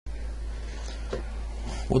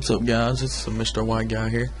What's up, guys? It's Mr. White Guy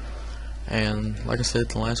here, and like I said in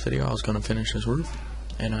the last video, I was going to finish this roof,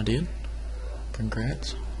 and I did.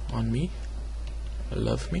 Congrats on me. I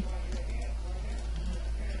love me.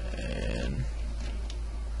 And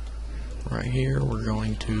right here, we're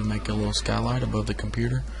going to make a little skylight above the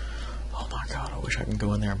computer. Oh my god, I wish I could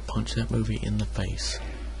go in there and punch that movie in the face.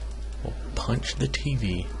 We'll punch the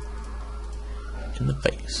TV in the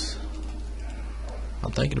face.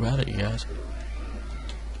 I'm thinking about it, you guys.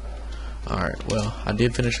 Alright, well, I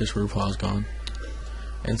did finish this roof while I was gone.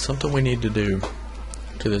 And something we need to do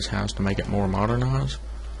to this house to make it more modernized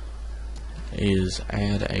is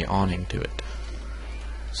add a awning to it.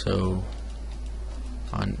 So,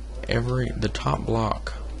 on the top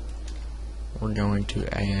block, we're going to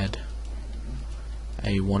add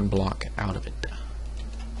a one block out of it. I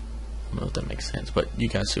don't know if that makes sense, but you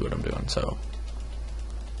guys see what I'm doing, so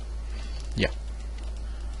yeah.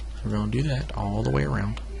 So we're going to do that all the way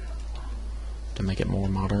around to make it more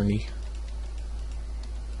modern-y.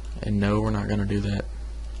 And no, we're not going to do that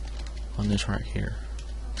on this right here.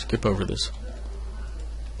 Skip over this.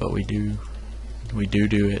 But we do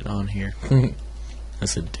it on here. I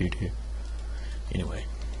said do. Anyway.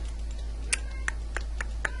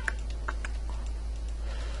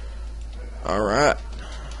 Alright.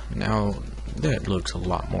 Now, that looks a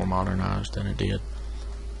lot more modernized than it did.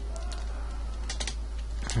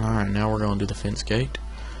 Alright, now we're going to do the fence gate.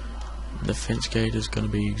 The fence gate is going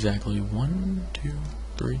to be exactly 1, 2,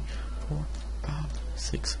 3, 4, 5,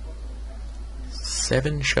 6,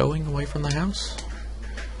 7 showing away from the house.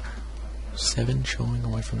 7 showing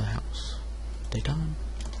away from the house. They done.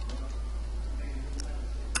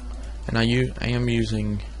 And I am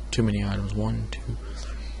using too many items. 1, 2,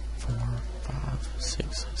 4, 5,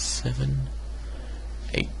 6, 7,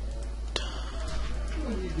 8.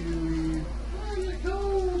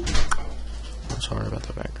 I'm sorry about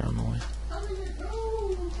the background noise.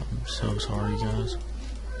 I'm so sorry, guys.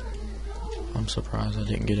 I'm surprised I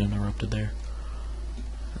didn't get interrupted there.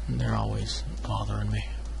 They're always bothering me.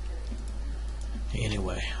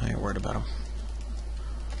 Anyway, I ain't worried about them.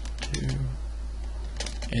 2.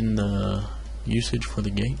 And the usage for the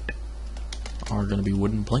gate are going to be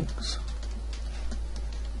wooden planks.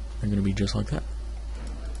 They're going to be just like that.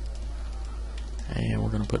 And we're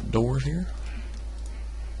going to put doors here.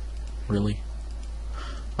 Really?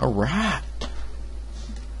 Alright!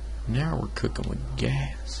 Now we're cooking with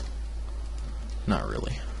gas. Not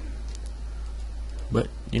really. But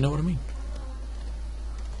you know what I mean.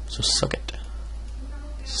 So suck it.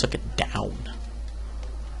 Suck it down.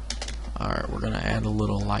 Alright, we're going to add a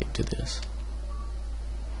little light to this.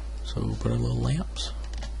 So we'll put our little lamps.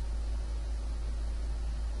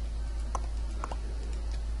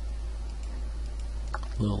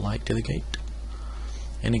 A little light to the gate.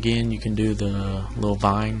 And again, you can do the little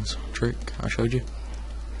vines trick I showed you.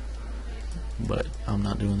 But I'm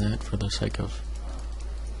not doing that for the sake of...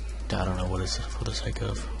 I don't know what it's for the sake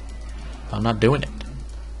of. I'm not doing it.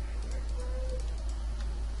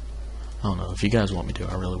 I don't know. If you guys want me to,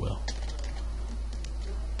 I really will.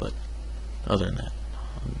 But other than that,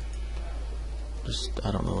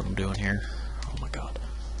 I don't know what I'm doing here. Oh my god.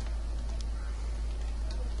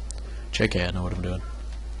 JK, I know what I'm doing.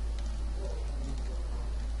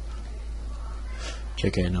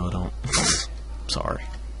 JK, no I don't. Sorry.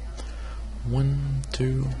 1,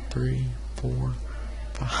 2, 3, 4,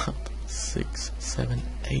 5, 6, 7,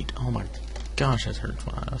 8. Oh my gosh, that hurts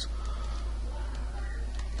my eyes.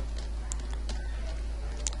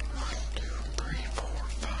 1, 2, 3, 4,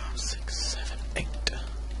 5, 6, 7, 8.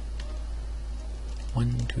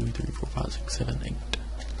 1, 2, 3, 4, 5, 6, 7, 8.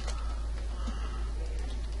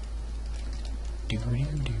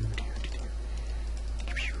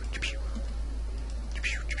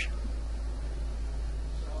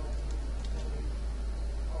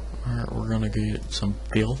 Alright, we're gonna get some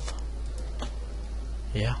filth.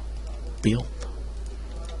 Yeah, filth.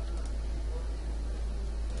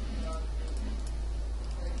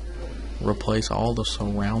 Replace all the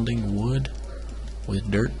surrounding wood with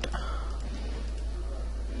dirt.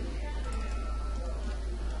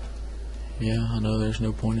 Yeah, I know there's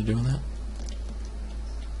no point in doing that.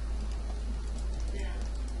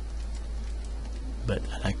 But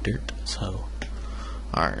I like dirt, so.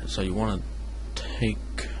 Alright, so you want to take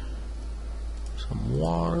some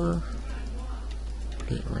water,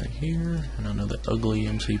 put it right here, and I know that ugly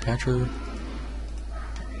MC Patcher.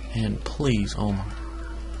 And please, oh my,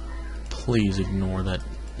 please ignore that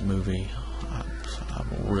movie. I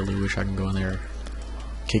really wish I could go in there,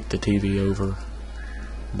 kick the TV over,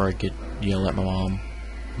 break it, yell at my mom,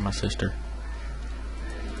 my sister,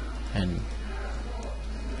 and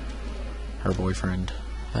her boyfriend,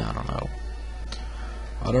 I don't know.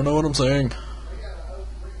 I don't know what I'm saying.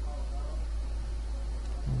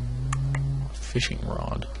 Fishing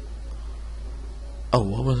rod. Oh,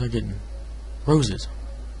 what was I getting? Roses.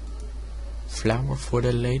 Flower for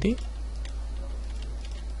the lady.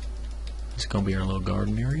 It's gonna be our little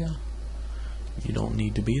garden area. You don't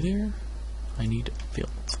need to be there. I need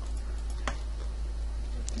filth.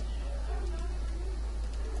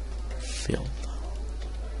 Filth.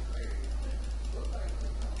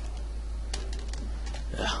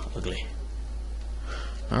 Ugh, ugly.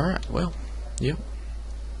 Alright, well, yep.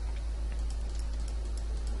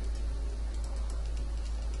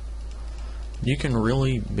 You can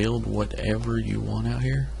really build whatever you want out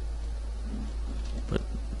here, but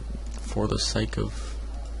for the sake of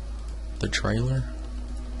the trailer,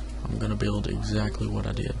 I'm gonna build exactly what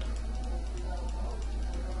I did.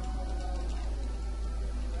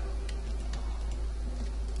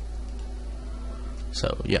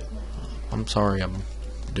 So yeah, I'm sorry I'm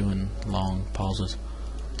doing long pauses.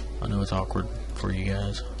 I know it's awkward for you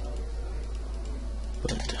guys,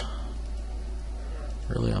 but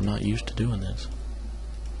really I'm not used to doing this.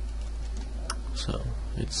 So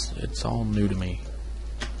it's all new to me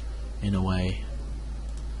in a way.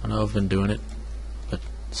 I know I've been doing it, but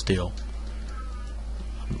still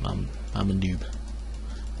I'm a noob.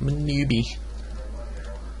 I'm a newbie.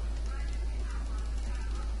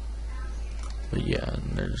 But yeah,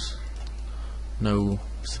 and there's no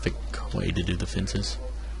specific way to do the fences.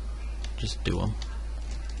 Just do them.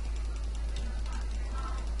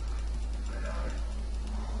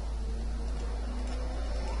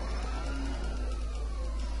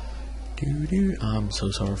 I'm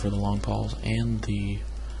so sorry for the long pause and the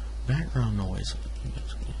background noise.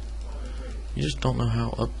 You just don't know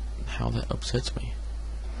how that upsets me.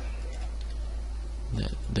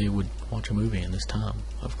 That they would watch a movie in this time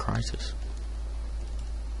of crisis.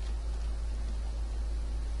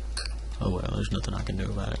 Oh well, there's nothing I can do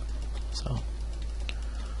about it. So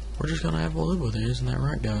we're just gonna have to live with it, isn't that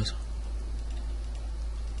right, guys?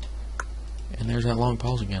 And there's that long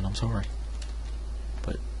pause again. I'm sorry,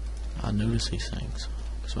 but I notice these things.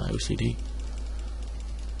 It's my OCD.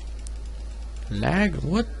 Lag?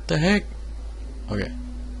 What the heck? Okay.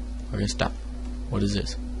 Okay, stop. What is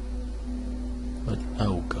this? What?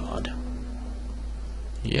 Oh God.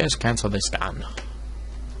 Yes, cancel this scan.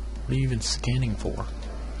 What are you even scanning for?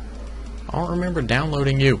 I don't remember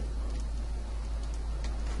downloading you.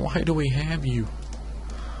 Why do we have you?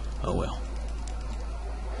 Oh well.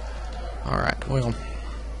 Alright, well,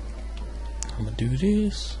 I'm gonna do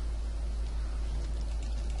this.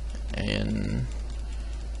 And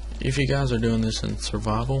if you guys are doing this in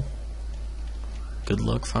survival, good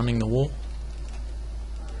luck finding the wool.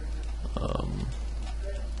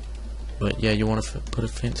 But yeah, you want to put a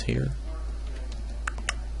fence here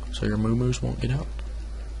so your moo-moos won't get out.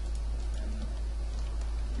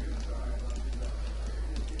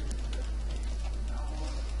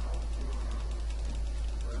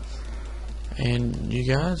 And you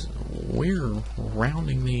guys, we're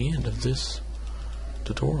rounding the end of this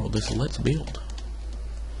tutorial, this Let's Build.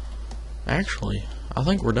 Actually, I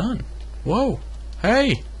think we're done. Whoa!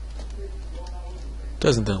 Hey!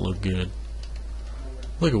 Doesn't that look good?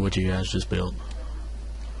 Look at what you guys just built.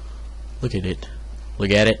 Look at it.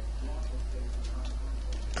 Look at it.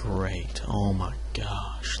 Great. Oh my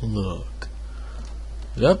gosh, look.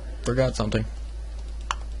 Yep, forgot something.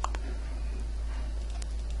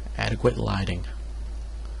 Adequate lighting.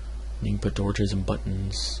 You can put torches and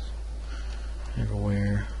buttons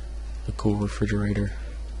everywhere. The cool refrigerator.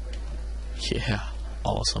 Yeah,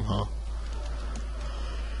 awesome, huh?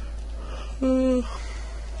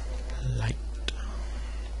 Light.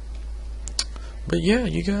 But yeah,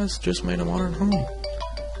 you guys just made a modern home.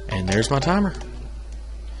 And there's my timer.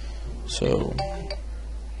 So,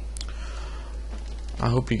 I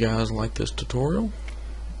hope you guys like this tutorial.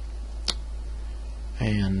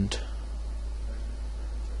 And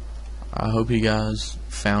I hope you guys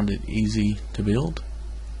found it easy to build.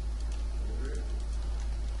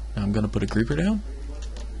 Now I'm going to put a creeper down.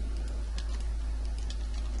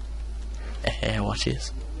 Watch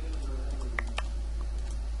this.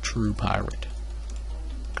 True pirate.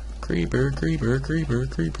 Creeper, creeper, creeper,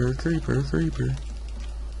 creeper, creeper, creeper.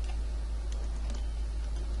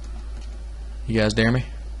 You guys dare me?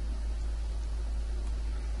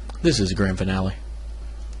 This is the grand finale.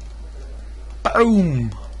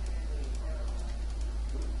 Boom!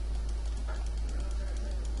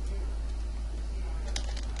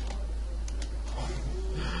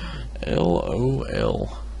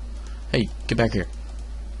 LOL. Hey, get back here.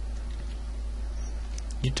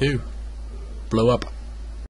 You too. Blow up.